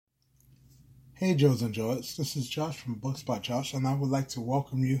Hey Joes and Joettes, this is Josh from Books by Josh, and I would like to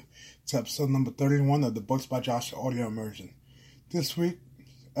welcome you to episode number 31 of the Books by Josh audio immersion. This week's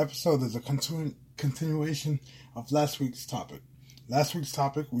episode is a continuation of last week's topic. Last week's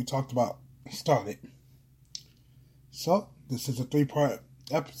topic we talked about Stargate. So, this is a 3-part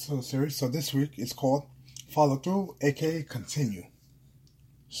episode series, so this week is called Follow Through, aka Continue.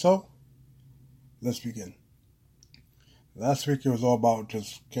 So, let's begin. Last week it was all about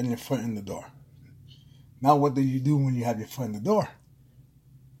just getting your foot in the door. Now, what do you do when you have your foot in the door?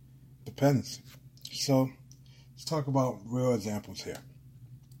 Depends. So, let's talk about real examples here.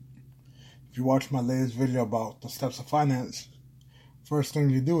 If you watch my latest video about the steps of finance, first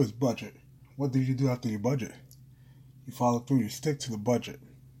thing you do is budget. What do you do after you budget? You follow through, you stick to the budget.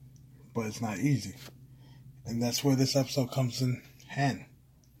 But it's not easy. And that's where this episode comes in hand.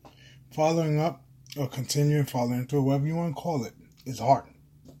 Following up, or continuing following through, whatever you want to call it, is hard.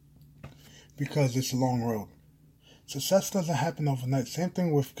 Because it's a long road. Success doesn't happen overnight. Same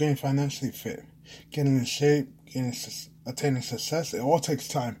thing with getting financially fit. Getting in shape, attaining success, it all takes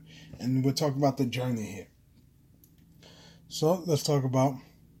time. And we're talking about the journey here. So, let's talk about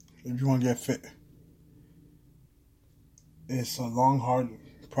if you want to get fit. It's a long, hard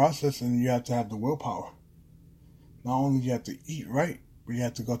process, and you have to have the willpower. Not only do you have to eat right, but you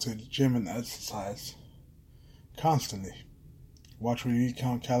have to go to the gym and exercise constantly. Watch where you eat,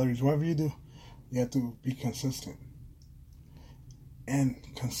 count calories, whatever you do. You have to be consistent. And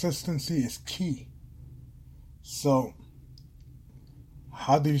consistency is key. So,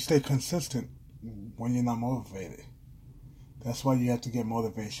 how do you stay consistent when you're not motivated? That's why you have to get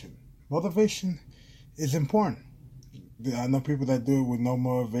motivation. Motivation is important. I know people that do it with no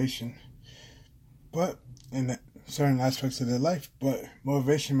motivation, but in certain aspects of their life, but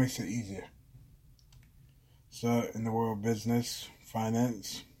motivation makes it easier. So, in the world of business,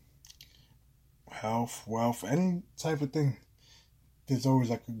 finance, health, wealth, any type of thing, there's always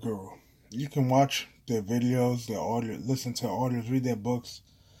like a guru. You can watch their videos, their audio, listen to audios, read their books.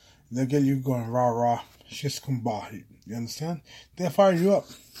 They'll get you going rah, shis kumbah. You understand? They'll fire you up.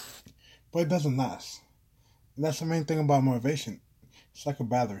 But it doesn't last. And that's the main thing about motivation. It's like a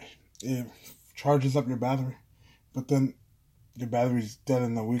battery. It charges up your battery, but then your battery's dead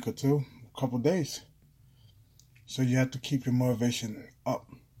in a week or two, a couple days. So you have to keep your motivation up.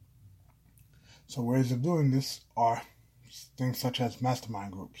 So ways of doing this are things such as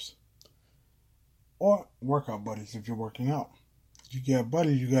mastermind groups or workout buddies if you're working out. If you get a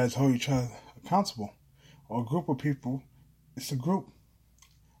buddy, you guys hold each other accountable. Or a group of people, it's a group.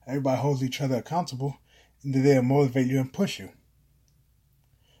 Everybody holds each other accountable and they'll motivate you and push you.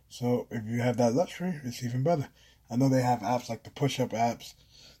 So if you have that luxury, it's even better. I know they have apps like the push-up apps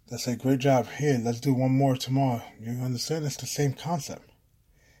that say, great job, here, let's do one more tomorrow. You understand? It's the same concept.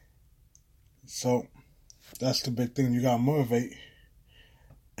 So, that's the big thing. You gotta motivate.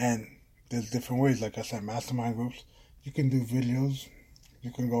 And there's different ways. Like I said, mastermind groups. You can do videos.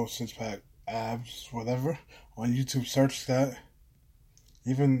 You can go six-pack, abs, whatever. On YouTube, search that.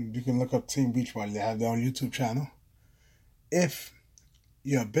 Even you can look up Team Beachbody. They have their own YouTube channel. If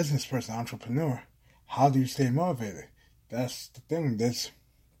you're a business person, entrepreneur, how do you stay motivated? That's the thing. There's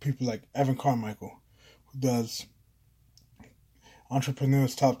people like Evan Carmichael, who does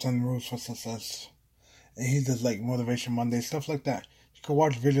Entrepreneurs Top 10 Rules for Success. And he does like Motivation Monday, stuff like that. You can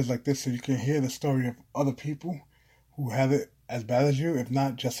watch videos like this so you can hear the story of other people who had it as bad as you, if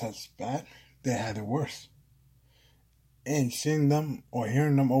not just as bad, they had it worse. And seeing them or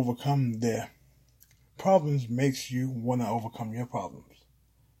hearing them overcome their problems makes you want to overcome your problems.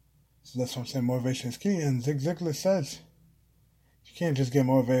 So that's what I'm saying, motivation is key. And Zig Ziglar says, you can't just get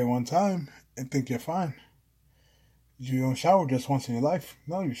motivated one time and think you're fine. You don't shower just once in your life.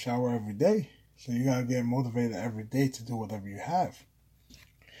 No, you shower every day. So you gotta get motivated every day to do whatever you have.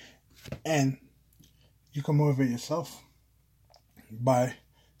 And you can motivate yourself by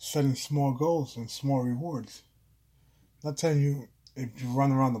setting small goals and small rewards. Not telling you if you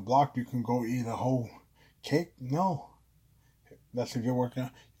run around the block you can go eat a whole cake. No. That's if you're working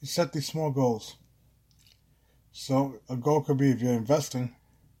out. You set these small goals. So a goal could be if you're investing,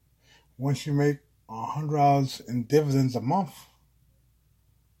 once you make $100 in dividends a month,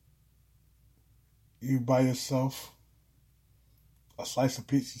 you buy yourself a slice of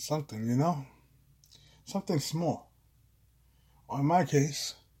pizza, something, you know? Something small. Or in my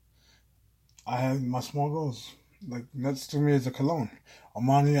case, I had my small goals. Like, next to me is a cologne,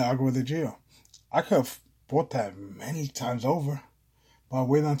 Armani Agua de Gio. I could have bought that many times over, but I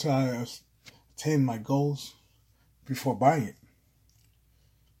waited until I attained my goals before buying it.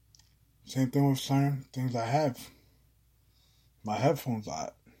 Same thing with certain things I have. My headphones,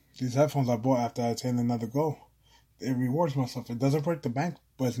 These headphones I bought after I attained another goal. It rewards myself. It doesn't break the bank,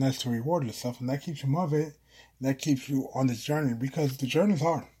 but it's nice to reward yourself, and that keeps you motivated. And that keeps you on this journey, because the journey is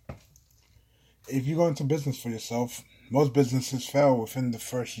hard. If you go into business for yourself, most businesses fail within the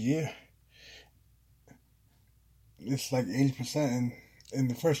first year. It's like 80%, and in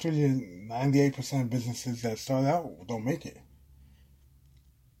the first 3 years, 98% of businesses that start out don't make it.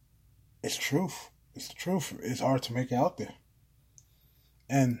 It's truth. It's the truth. It's hard to make it out there.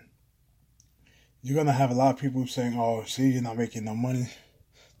 And you're going to have a lot of people saying, oh, see, you're not making no money.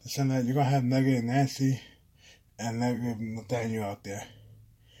 This and that. You're going to have negative Nancy and negative Nathaniel out there.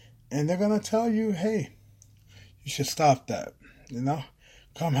 And they're going to tell you, hey, you should stop that. You know?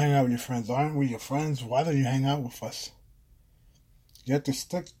 Come hang out with your friends. Aren't we your friends? Why don't you hang out with us? You have to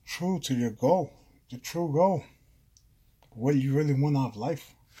stick true to your goal. The true goal. What you really want out of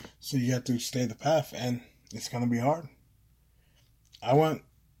life. So you have to stay the path. And it's going to be hard.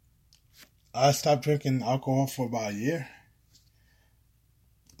 I stopped drinking alcohol for about a year.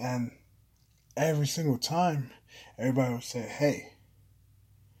 And every single time, everybody would say, hey,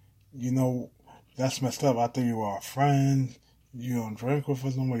 you know, that's messed up. I thought you were our friend. You don't drink with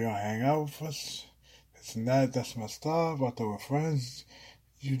us no more. You don't hang out with us. This and that. That's messed up. I thought we're friends.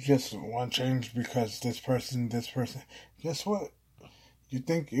 You just want to change because this person. Guess what? You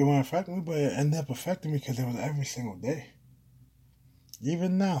think it won't affect me, but it ended up affecting me because it was every single day.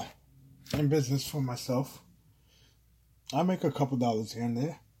 Even now, in business for myself, I make a couple dollars here and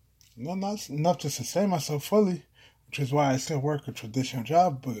there. Not enough to sustain myself fully, which is why I still work a traditional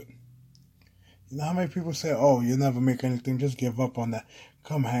job, but you know how many people say, oh, you'll never make anything, just give up on that.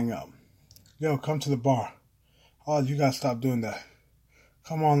 Come hang out. Yo, come to the bar. Oh, you gotta stop doing that.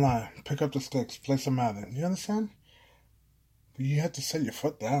 Come online, pick up the sticks, play some Madden. You understand? But you have to set your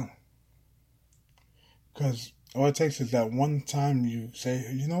foot down. Because all it takes is that one time you say,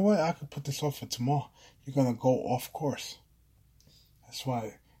 you know what, I could put this off for tomorrow. You're gonna go off course. That's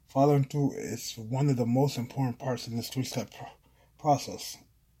why following through is one of the most important parts in this 3-step process.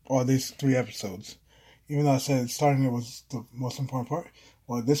 Or these 3 episodes. Even though I said starting it was the most important part,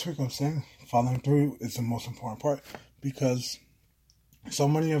 well, this week I'm saying following through is the most important part, because so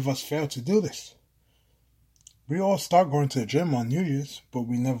many of us fail to do this. We all start going to the gym on New Year's, but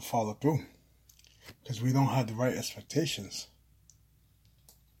we never follow through because we don't have the right expectations.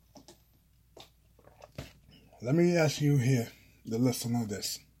 Let me ask you here, the listener,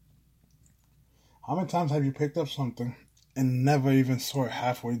 this. How many times have you picked up something and never even saw it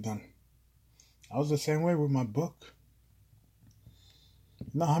halfway done? I was the same way with my book.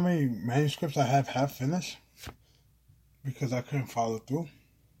 You know how many manuscripts I have half finished? Because I couldn't follow through.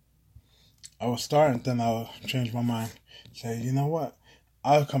 I would start and then I'll change my mind. Say, you know what?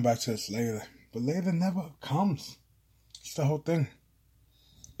 I'll come back to this later. But later never comes. It's the whole thing.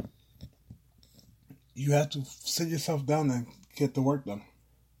 You have to sit yourself down and get the work done.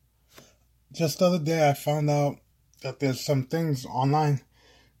 Just the other day I found out that there's some things online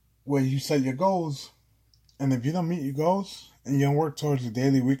where you set your goals, and if you don't meet your goals and you don't work towards the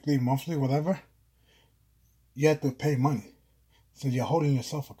daily, weekly, monthly, whatever, you have to pay money. So you're holding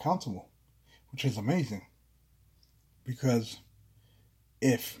yourself accountable, which is amazing. Because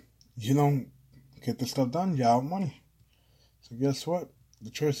if you don't get the stuff done, you're out of money. So guess what?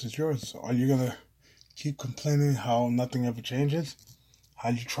 The choice is yours. Are you going to keep complaining how nothing ever changes? How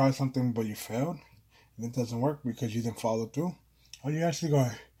you try something but you failed and it doesn't work because you didn't follow through? Or are you actually going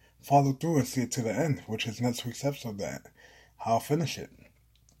to follow through and see it to the end, which is next week's episode, that how I'll finish it.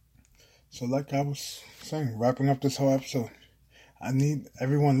 So like I was saying, wrapping up this whole episode, I need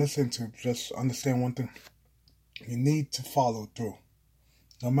everyone listening to just understand one thing. You need to follow through.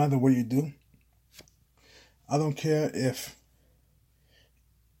 No matter what you do. I don't care if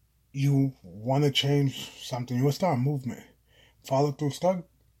you want to change something. You will start a movement. Follow through. Start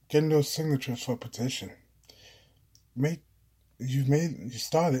getting those signatures for a petition. You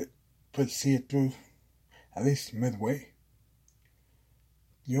started, but see it through at least midway.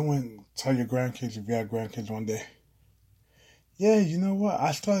 You want to tell your grandkids, if you have grandkids one day, yeah, you know what?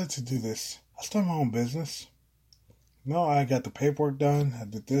 I started to do this. I started my own business. No, I got the paperwork done. I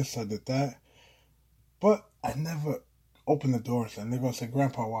did this, I did that. But I never opened the doors. And they're going to say,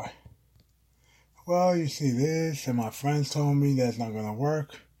 Grandpa, why? Well, you see this, and my friends told me that's not going to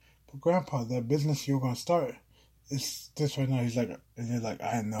work. But Grandpa, that business you're going to start, it's this right now. He's like,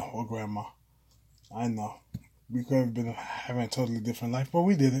 I know. Or Grandma, I know. We could have been having a totally different life, but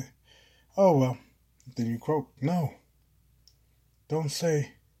we did it. Oh, well. Then you croak. No. Don't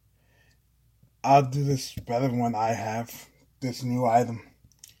say, I'll do this better when I have this new item.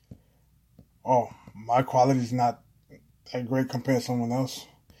 Oh, my quality is not that great compared to someone else.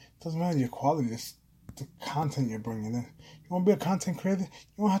 Doesn't matter your quality, it's the content you're bringing in. You want to be a content creator?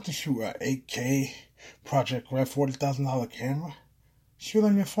 You don't have to shoot an 8K Project Red $40,000 camera. Shoot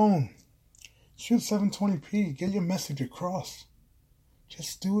on your phone. Shoot 720p. Get your message across.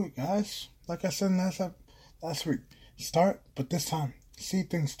 Just do it, guys. Like I said last week. Start, but this time, see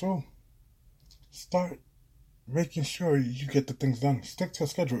things through. Start making sure you get the things done. Stick to a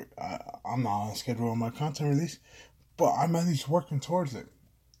schedule. I'm not on a schedule on my content release, but I'm at least working towards it.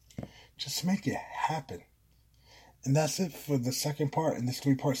 Just make it happen. And that's it for the second part in this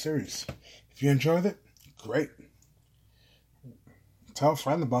 3-part series. If you enjoyed it, great. Tell a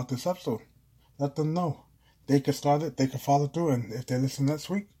friend about this episode. Let them know. They can start it, they can follow through, and if they listen next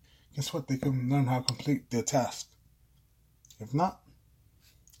week, guess what? They can learn how to complete their task. If not,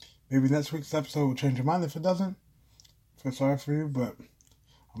 maybe next week's episode will change your mind. If it doesn't, I feel sorry for you, but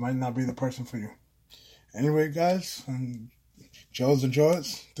I might not be the person for you. Anyway, guys, Joes and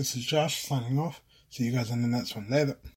Joys, this is Josh signing off. See you guys in the next one. Later.